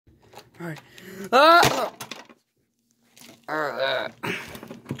Alright. Ah!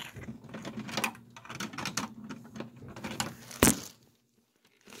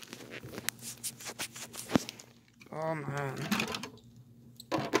 Oh man.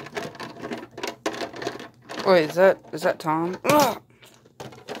 Wait, is that Tom? Ugh!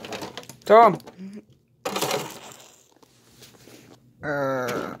 Tom!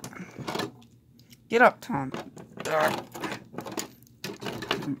 Get up, Tom.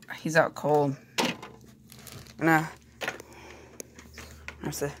 He's out cold. Nah.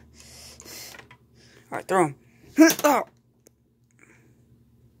 That's it. Alright, throw him. Oh.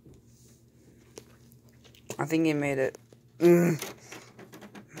 I think he made it. Oh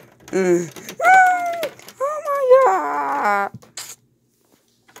my god!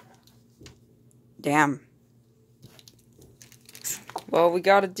 Damn. Well, we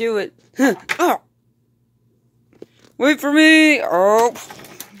gotta do it. Oh. Wait for me! Oh.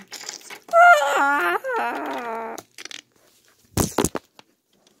 Ah.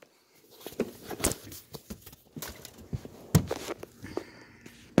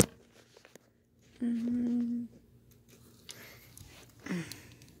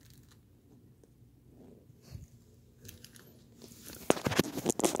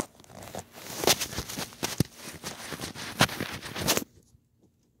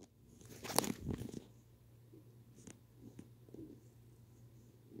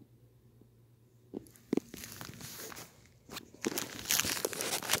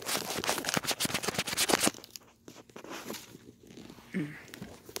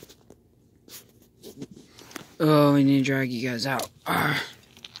 Oh, we need to drag you guys out. Ugh.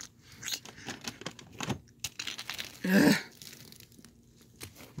 Ugh.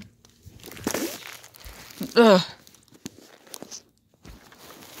 Ugh.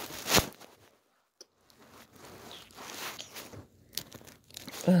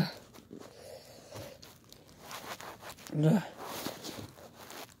 Ugh.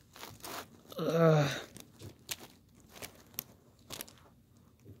 Ugh.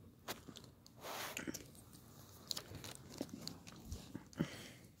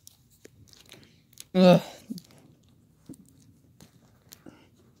 Ugh.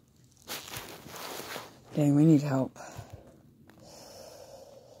 Dang, we need help.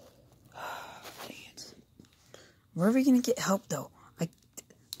 Dang it. Where are we gonna get help, though? I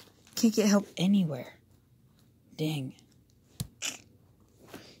can't get help anywhere. Dang.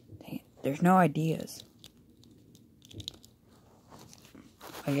 Dang it. There's no ideas.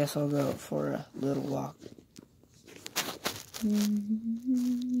 I guess I'll go for a little walk.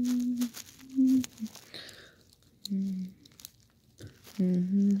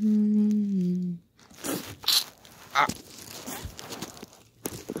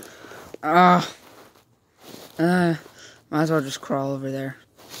 Might as well just crawl over there.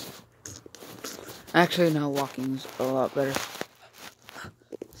 Actually, no, walking's a lot better.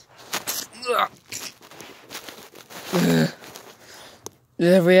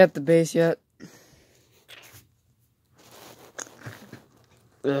 Have we at the base yet?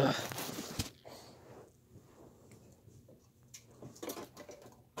 Ugh.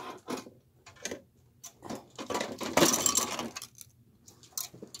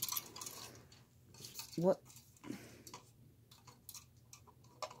 What?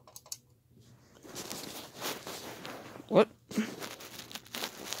 What?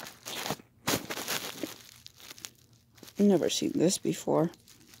 I've never seen this before.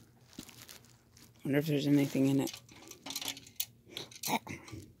 Wonder if there's anything in it.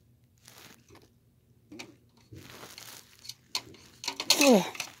 Ugh.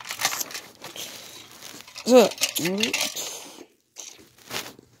 Ugh.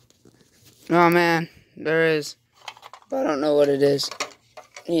 Oh man, there is. But I don't know what it is.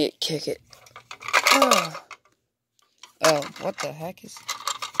 I need to kick it. Ugh. Oh, what the heck is...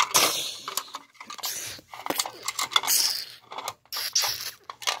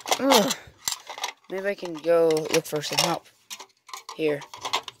 Ugh. Maybe I can go look for some help. Here.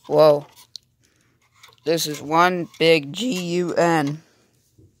 Whoa. This is one big G-U-N.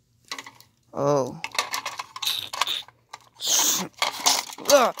 Oh.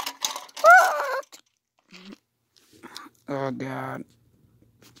 Ugh. Oh, God.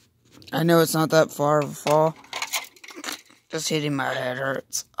 I know it's not that far of a fall. Just hitting my head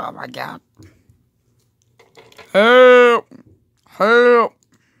hurts. Oh, my God. Help! Help!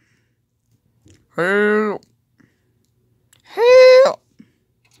 Help! Help!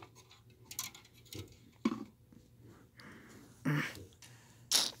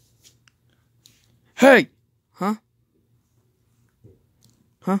 Hey!